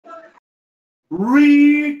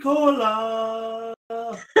Ricola!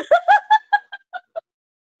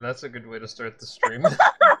 That's a good way to start the stream.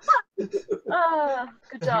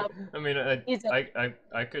 Good job. I mean,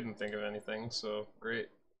 I couldn't think of anything, so great.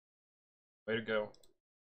 Way to go.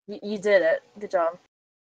 You did it. Good job.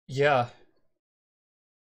 Yeah.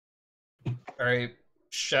 Alright,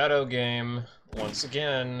 Shadow Game, once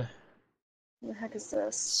again. What the heck is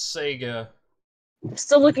this? Sega. I'm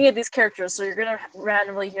still looking at these characters, so you're gonna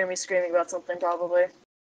randomly hear me screaming about something, probably.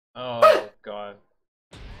 Oh, God.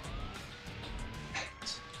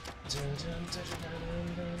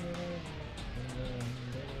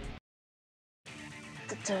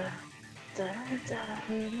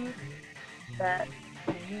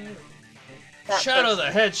 That Shadow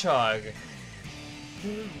the Hedgehog!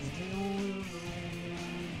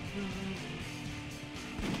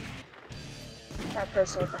 That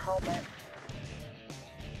person with the helmet.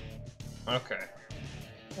 Okay.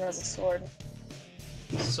 He has a sword.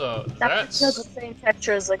 So, That that's... person has the same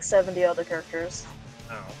texture as like 70 other characters.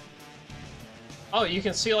 Oh. Oh, you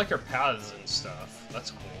can see like your paths and stuff.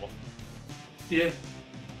 That's cool. Yeah.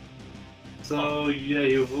 So, yeah,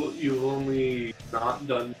 you've only not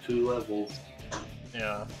done 2 levels.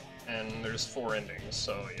 Yeah. And there's 4 endings,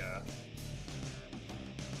 so yeah.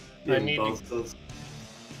 Yeah, I need both those.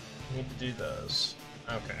 to do those.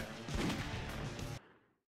 Okay.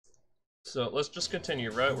 So let's just continue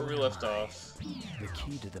right where we left off. The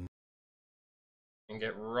key to the... And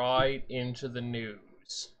get right into the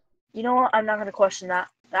news. You know what? I'm not gonna question that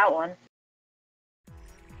one.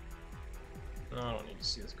 No, I don't need to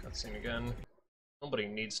see this cutscene again. Nobody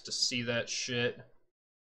needs to see that shit.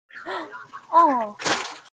 Oh,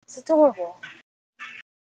 it's adorable.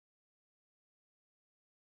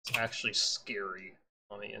 It's actually scary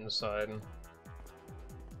on the inside.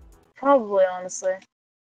 Probably, honestly.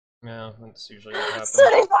 Yeah, that's usually what happens.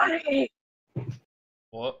 City Bunny!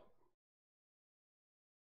 What?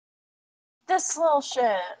 This little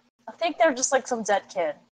shit. I think they're just like some dead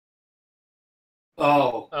kid.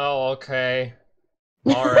 Oh. Oh, okay.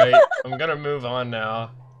 Alright, I'm gonna move on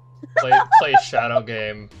now. Play Shadow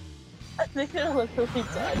Game. I think they're literally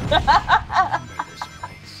dead.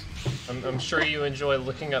 I'm sure you enjoy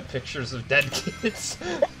looking up pictures of dead kids.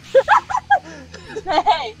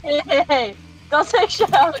 Hey! Don't take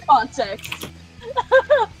shit out of context.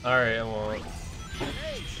 Alright, I won't.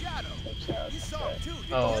 Hey, Shadow! You saw him too.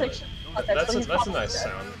 Oh, Take shit out of context. that's a nice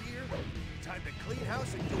sound. Time to clean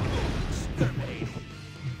house and do a little exterminating.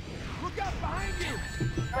 Look out behind you!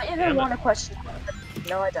 I even want to question it.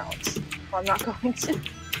 No, I don't. I'm not going to.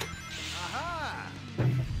 Aha!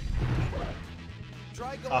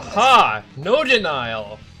 Try going Aha! No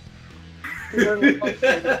denial!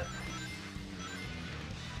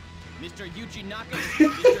 Mr. Yuji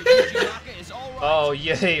is alright. Oh,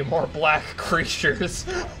 yay, more black creatures.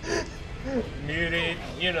 Muted,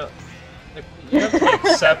 you know. You have to be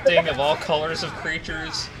accepting of all colors of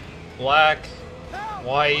creatures. Black,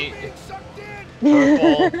 white,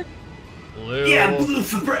 purple, blue. Yeah, blue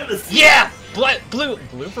supremacy! Yeah! Blue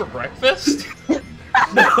for breakfast?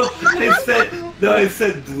 I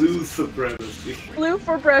said blue supremacy. Blue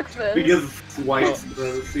for breakfast. Because it's white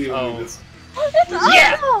supremacy and Oh. we just... It's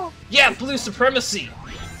Yeah! awful! Yeah, blue supremacy!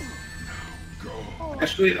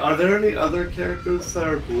 Actually, are there any other characters that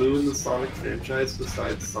are blue in the Sonic franchise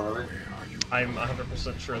besides Sonic? I'm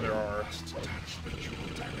 100% sure there are.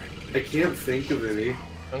 I can't think of any.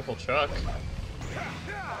 Uncle Chuck.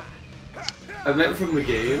 I meant from the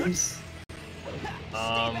games.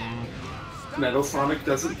 Metal Sonic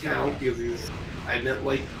doesn't count because he's... I meant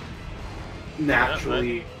like...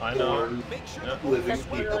 naturally I know. born Yeah. living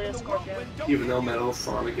That's literally a people. scorpion. Even though Metal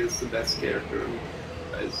Sonic is the best character in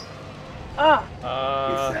guys. Ah!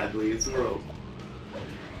 He sadly is a rogue.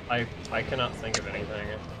 I cannot think of anything.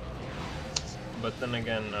 But then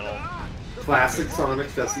again, I don't Classic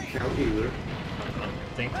Sonic doesn't count either.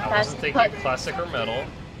 I wasn't thinking classic or metal.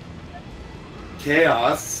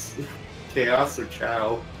 Chaos. Chaos or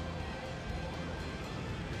Chow.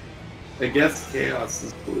 I guess Chaos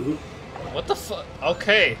is blue. What the fuck?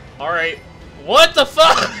 Okay, alright. What the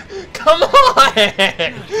fuck? Come on!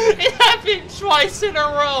 It happened twice in a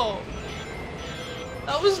row!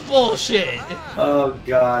 That was bullshit! Oh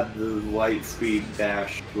god, the light speed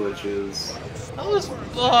dash glitches. That was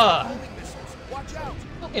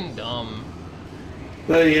fucking dumb.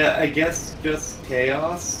 But yeah, I guess just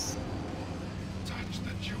Chaos.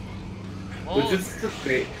 Well, Which is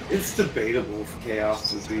it's debatable if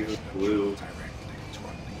Chaos is even blue.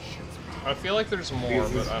 I feel like there's more,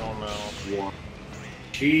 but I don't know.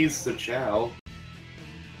 Cheese the Chow.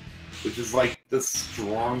 which is like the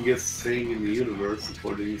strongest thing in the universe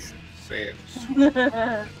according to fans.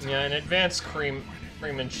 Yeah, and advanced cream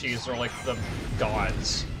and cheese are like the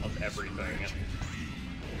gods of everything.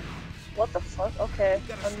 What the fuck? Okay.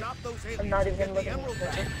 You gotta stop those aliens I'm not and even get looking the at emerald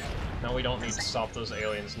it. back. No, we don't need to stop those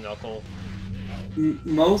aliens, Knuckle.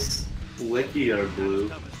 Most Flicky are blue.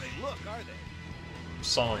 Dumb as they look, are they?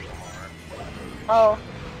 Some of them are. Oh.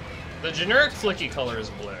 The generic Flicky color is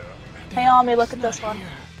blue. Hey, Ami, look at this one.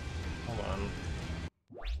 Hold on.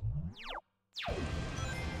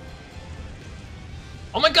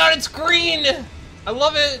 Oh my god, it's green! I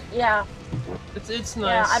love it! Yeah. It's nice.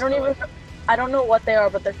 Yeah, I don't know what they are,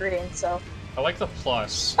 but they're green, so. I like the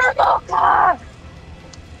plus. Purple car!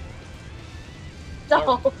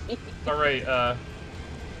 No. Alright,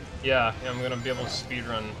 yeah, I'm gonna be able to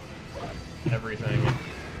speedrun everything.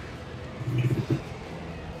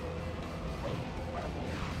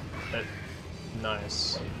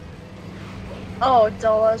 Nice. Oh,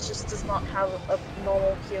 Della just does not have a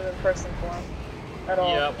normal human person form at all.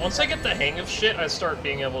 Yeah, once I get the hang of shit, I start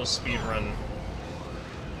being able to speedrun.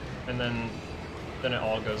 And then it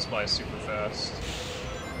all goes by super fast.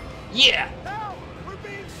 Yeah! Help! We're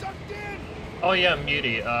being sucked in! Oh yeah,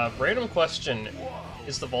 Muty, random question.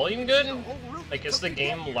 Is the volume good? Like, is the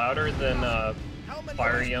game louder than,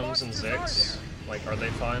 Fire Yums and Zix? Like, are they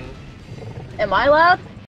fun? Am I loud?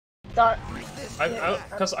 Thought.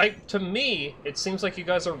 Because to me, it seems like you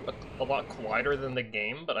guys are a lot quieter than the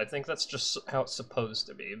game, but I think that's just how it's supposed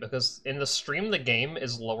to be. Because in the stream, the game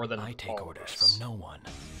is lower than I take orders from no one.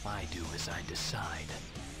 I do as I decide.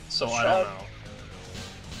 So I don't know.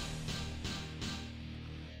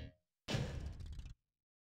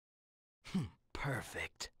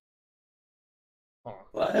 Perfect. Huh.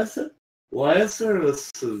 Why is there a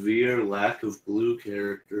severe lack of blue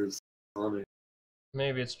characters on it?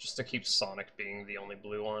 Maybe it's just to keep Sonic being the only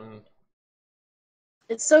blue one.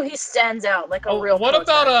 It's so he stands out like a real. What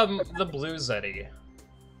protest. about the blue Zeddy?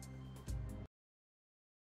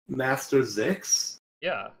 Master Zix?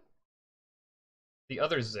 Yeah. The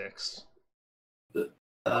other Zix.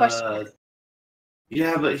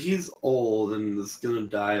 Yeah, but he's old and is gonna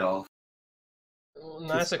die off. Well,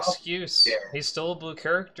 nice excuse. Yeah. He's still a blue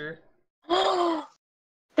character.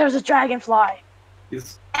 There's a dragonfly,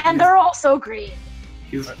 and they're also green.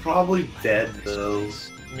 He's probably dead though.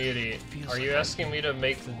 Muty, are you asking me to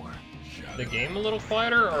make the game a little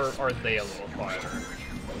quieter, or are they a little quieter?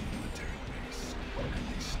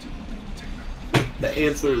 The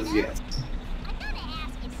answer is yes.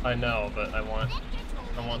 I know, but I want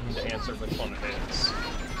them to answer which one it is.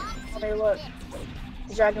 Hey, look,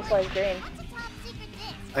 the dragonfly is green.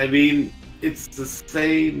 I mean, it's the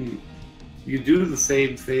same. You do the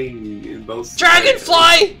same thing in both.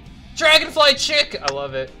 Dragonfly! Dragonfly chick! I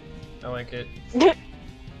love it. I like it. You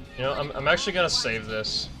know, I'm actually gonna save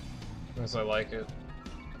this because I like it.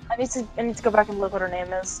 I need to go back and look what her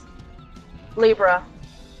name is. Libra.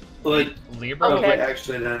 Like Libra? Okay.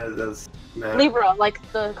 Actually, that does matter. Libra, like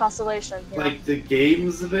the constellation. You know? Like the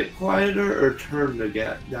game's a bit quieter, or turn the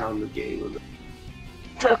down the game a bit.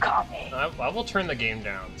 Look on me. I will turn the game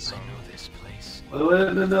down. So. I know this place.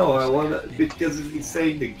 No. I want to, because if he's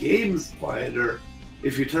saying the game's quieter,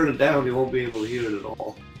 if you turn it down, you won't be able to hear it at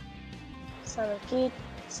all.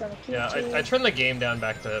 Yeah, I turned the game down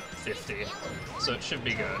back to 50, so it should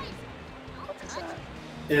be good. What is that?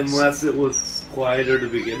 Unless it was quieter to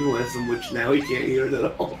begin with, in which now he can't hear it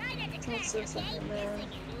at all. What's this up in there?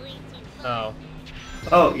 Oh.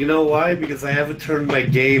 Oh, you know why? Because I haven't turned my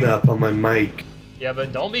gain up on my mic. Yeah,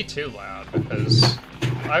 but don't be too loud, because...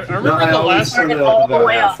 I remember No, I the always last... turn it all up the about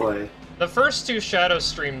way up. halfway. The first two Shadow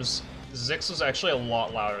streams, Zix was actually a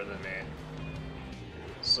lot louder than me.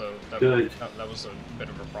 So that was a bit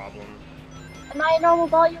of a problem. Am I a normal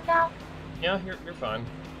volume now? Yeah, you're fine.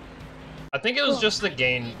 I think it was just the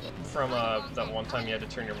gain from that one time you had to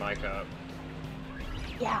turn your mic up.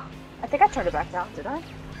 Yeah. I think I turned it back down, did I?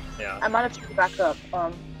 Yeah. I might have turned it back up.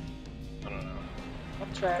 I don't know.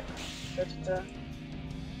 I'll check.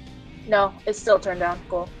 No, it's still turned down.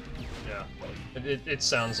 Cool. Yeah. It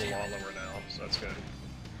sounds a lot lower now, so that's good.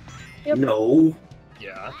 Yep. No.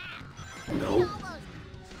 Yeah. No.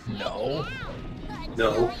 No.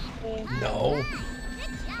 No. No.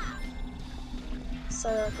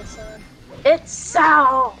 It's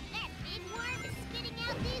Sal!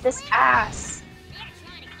 This ass!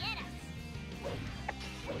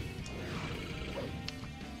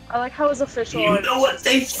 I like how his official You know what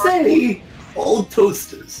they say? All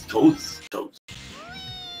toasters. Toast. The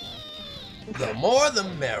more the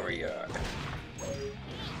merrier.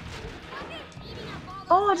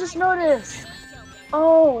 Oh, I just noticed!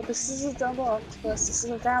 Oh, this is a double octopus. This is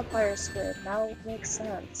a vampire squid. Now it makes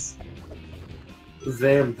sense.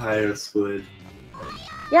 Vampire squid.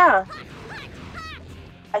 Yeah.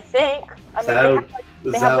 I think. I mean,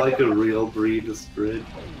 Is that like a real breed of squid?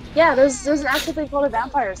 yeah, there's an actual thing called a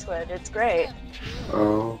vampire squid. It's great.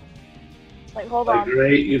 Oh. Like, hold By on.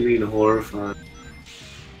 great, you mean horrifying.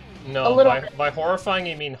 No, little by horrifying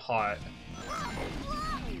you mean hot.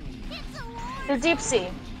 The deep sea.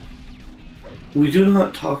 We do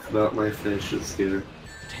not talk about my fishes here.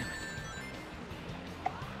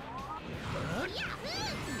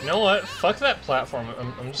 You know what? Fuck that platform.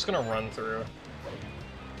 I'm just gonna run through.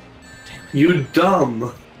 You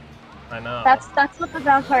dumb! I know. That's what the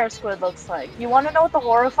vampire squid looks like. You want to know what the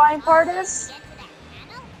horrifying part is?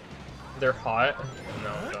 They're hot? No,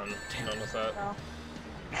 I'm done. I'm done with that. No.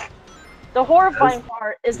 The horrifying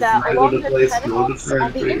part is that I along would the have placed tentacles notified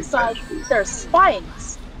on the for you. inside, there's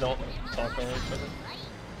spines. Don't talk over each other.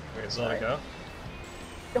 Wait, so let it go?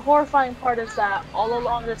 The horrifying part is that all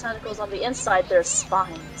along the tentacles on the inside, there's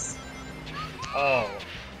spines. Oh.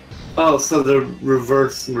 Oh, so they're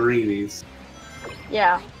reverse marinis.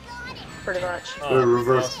 Yeah, pretty much. Oh, Or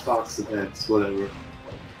reverse foxheads, whatever.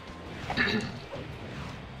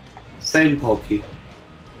 Same pokey.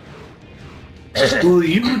 Will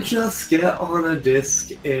you just get on a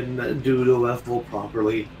disc and do the level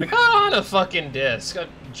properly? I got on a fucking disc. I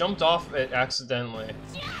jumped off it accidentally.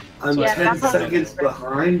 I'm Yeah, 10 that's what- seconds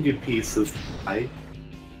behind, you piece of pie.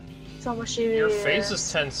 So much Your face is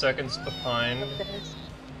 10 seconds behind.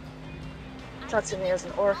 Tatsumi as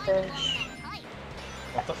an oarfish.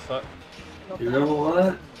 What the fuck? You know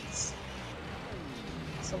what?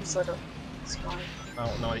 Some sort of spine. I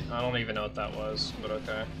don't know. I don't even know what that was, but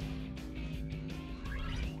okay.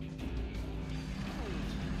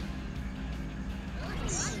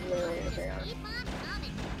 It's literally there.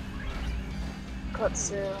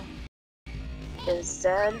 Kotsu is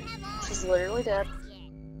dead. She's literally dead.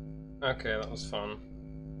 Okay, that was fun.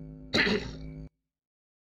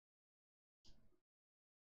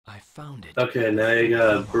 I found it. Okay, now you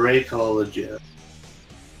gotta break all the jets.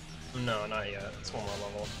 No, not yet. It's one more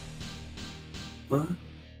level. What?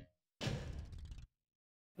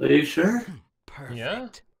 Are you sure? Perfect. Yeah?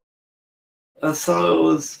 I thought it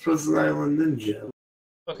was Prison Island Ninja.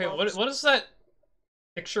 Okay, what is that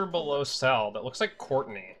picture below Sal that looks like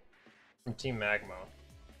Courtney from Team Magma?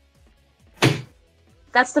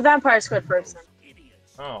 That's the vampire squid person.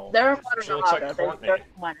 Oh. They're a She looks like They're Courtney.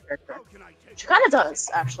 a minor character. She kind of does,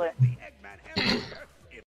 actually.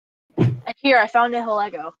 And here, I found a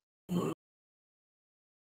Lego.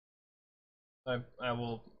 I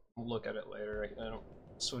will look at it later. I don't.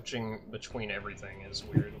 Switching between everything is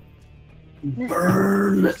weird.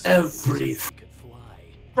 Burn everything. Could fly.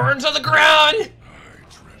 Burns on the ground!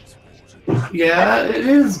 Yeah, it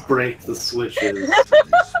is break the switches.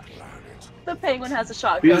 The penguin has a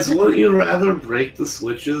shotgun. Because wouldn't you rather break the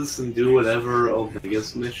switches and do whatever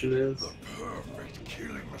Omega's mission is?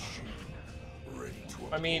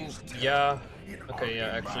 I mean, yeah. Okay, yeah,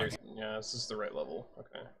 actually, yeah, this is the right level.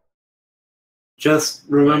 Okay. Just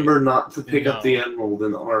remember not to pick No. up the emerald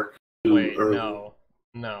in Arc too Wait, early. no.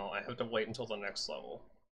 No, I have to wait until the next level.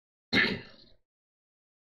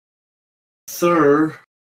 Sir,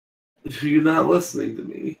 you're not listening to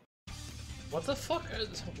me. What the fuck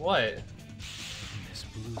is... What? This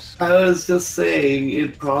blue sky I was just saying,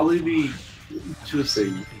 it'd probably be two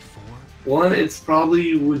things. before. One, it's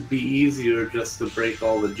probably would be easier just to break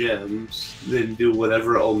all the gems than do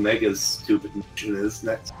whatever Omega's stupid mission is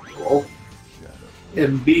next level.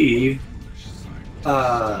 And B,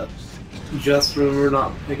 just remember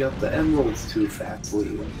not to pick up the emeralds too fastly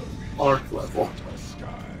in Arc level.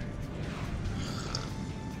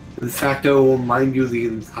 In fact, I will remind you the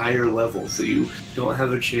entire level so you don't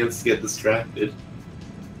have a chance to get distracted.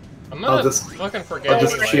 I'm I'll gonna just- fucking forget I'll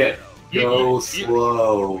just anyway. shit. Go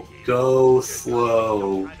slow. Go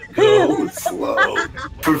slow. Go slow.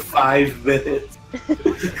 For 5 minutes.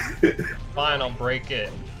 Fine, I'll break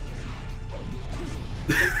it.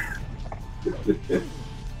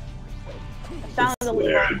 Found I the swear,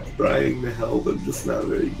 Leon. I'm trying to help, I'm just not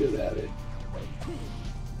very good at it.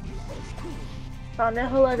 Found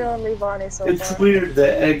a Lego and Levani so It's far. weird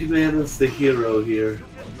that Eggman is the hero here.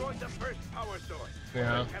 Destroyed the first power source.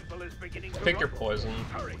 Yeah. The temple is beginning to Pick your rumble. poison.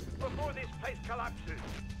 Hurry, before this place collapses.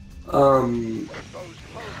 Um, Those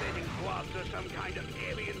pulsating blobs are some kind of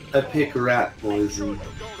alien. I pick rat poison.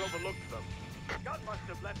 Don't overlook them. God must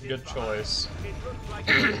have left Good it behind. choice. It looks like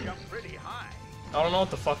it jumped pretty high. I don't know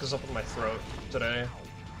what the fuck is up with my throat today.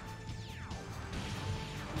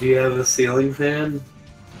 Do you have a ceiling fan?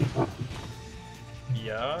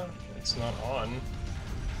 Yeah, it's not on.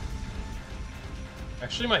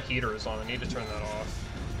 Actually, my heater is on. I need to turn that off.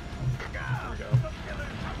 There we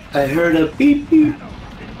go. I heard a beep beep.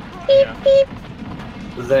 Yeah,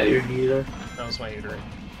 Was that your heater? that was my heater.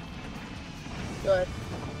 Good.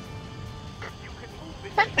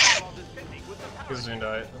 Kazzie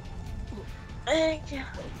died. Yeah.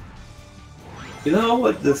 You know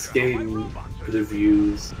what this game could have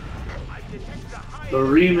used? The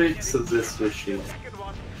remix of this machine.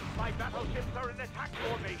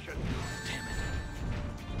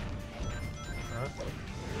 Huh?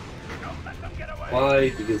 Why?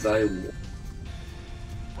 Because I won.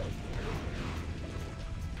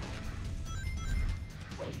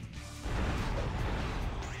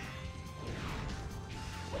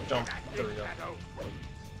 Jump. There we go.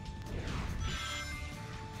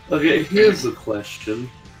 Okay, here's the question.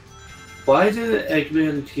 Why did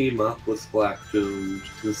Eggman team up with Blackfoot,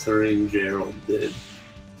 considering Gerald did?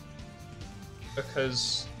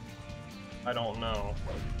 Because I don't know.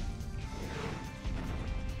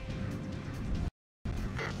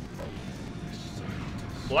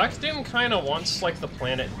 Black Doom kind of wants like the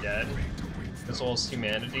planet dead, as well as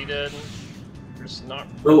humanity dead. There's not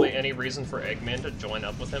really any reason for Eggman to join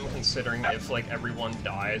up with him, considering if like everyone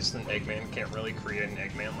dies, then Eggman can't really create an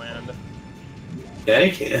Eggman land. Yeah, I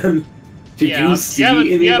can. Did Yeah, you see yeah, but-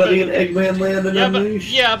 anybody in Eggman Land and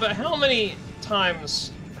Unleashed? Yeah, but how many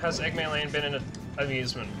times has Eggman Land been in an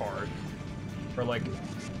amusement park? Or like,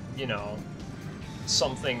 you know,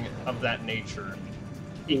 something of that nature.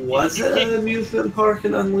 Was it an amusement park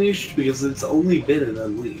in Unleashed? Because it's only been in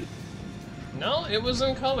Unleashed. No, it was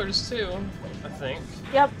in colors too, I think.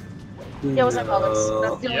 Yep. Yeah, it was in colors.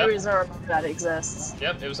 That's the Yep. only reason I remember that it exists.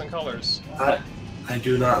 Yep, it was in colors. I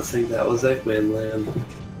do not think that was Eggman Land.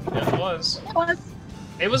 Yeah, it was. It was.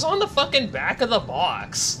 It was on the fucking back of the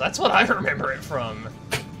box. That's what I remember it from.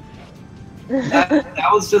 That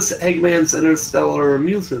was just Eggman's Interstellar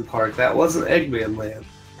Amusement Park. That wasn't Eggman Land.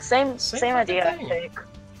 Same Same idea, I fucking think.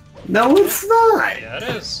 No, it's not. Yeah, it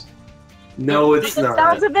is. No, it's It not.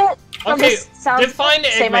 sounds a bit. from Okay, the sounds define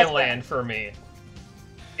same Eggman idea. Land for me.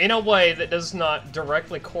 In a way that does not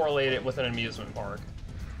directly correlate it with an amusement park.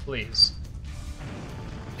 Please.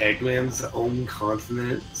 Eggman's own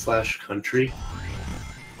continent / country.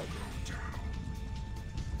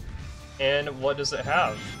 And what does it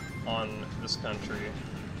have on this country?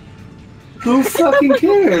 Who fucking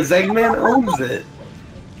cares? Eggman owns it.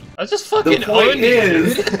 I just The fucking point owned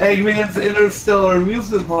is, it. Eggman's Interstellar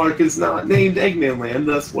Amusement Park is not named Eggman Land,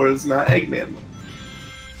 thus where it's not Eggman Land.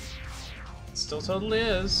 It still totally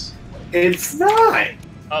is. It's not!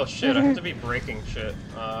 Oh shit, I have to be breaking shit.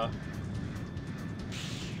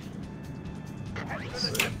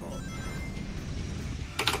 Let's see.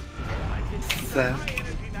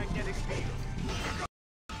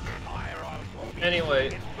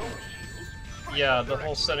 Anyway, yeah, the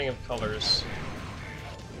whole setting of colors.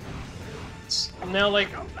 Now, like,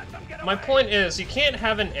 my point is, you can't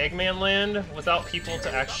have an Eggman Land without people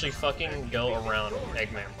to actually fucking go around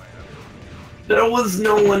Eggman Land. There was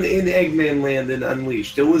no one in Eggman Land in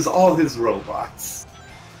Unleashed. It was all his robots.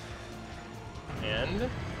 And?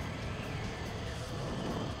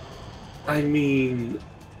 I mean,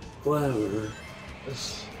 whatever.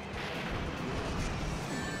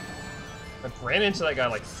 I've ran into that guy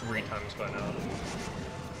like 3 times by now.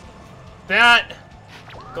 Bat!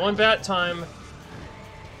 Going bat time.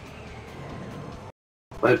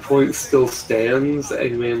 My point still stands.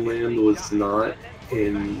 Eggman Land was not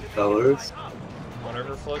in colors.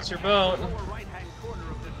 Whatever floats your boat.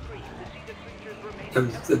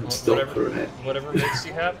 I'm still correct. Whatever makes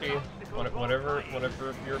you happy. Whatever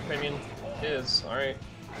your opinion is. Alright.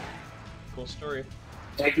 Cool story.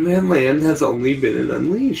 Eggman Land has only been in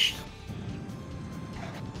Unleashed.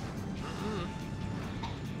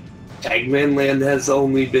 Eggman Land has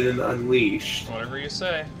only been in Unleashed. Whatever you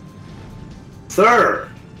say. Sir,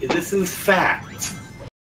 this is fact.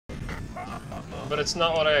 But it's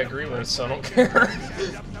not what I agree with, so I don't care.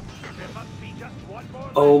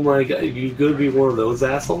 Oh my god, you're gonna be one of those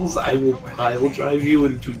assholes? I will pile drive you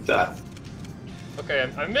into death.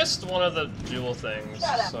 Okay, I missed one of the jewel things,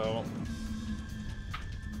 so...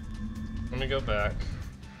 Let me go back.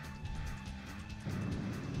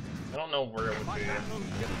 I don't know where it would be.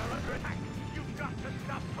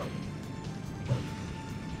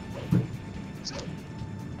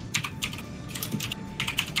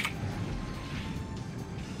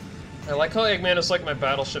 I like how Eggman is like my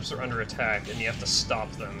battleships are under attack and you have to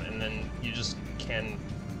stop them and then you just can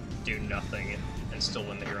do nothing and still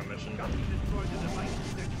win the hero mission.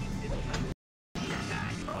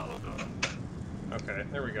 Okay,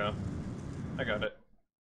 there we go. I got it.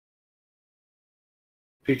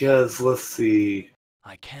 Because, let's see...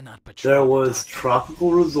 I cannot patrol. There the was dark-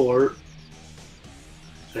 Tropical Resort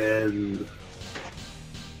and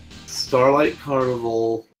Starlight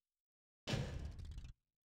Carnival,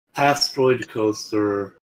 Asteroid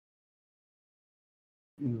Coaster,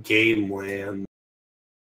 Game Land,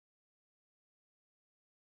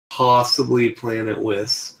 possibly Planet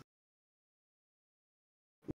Wisp.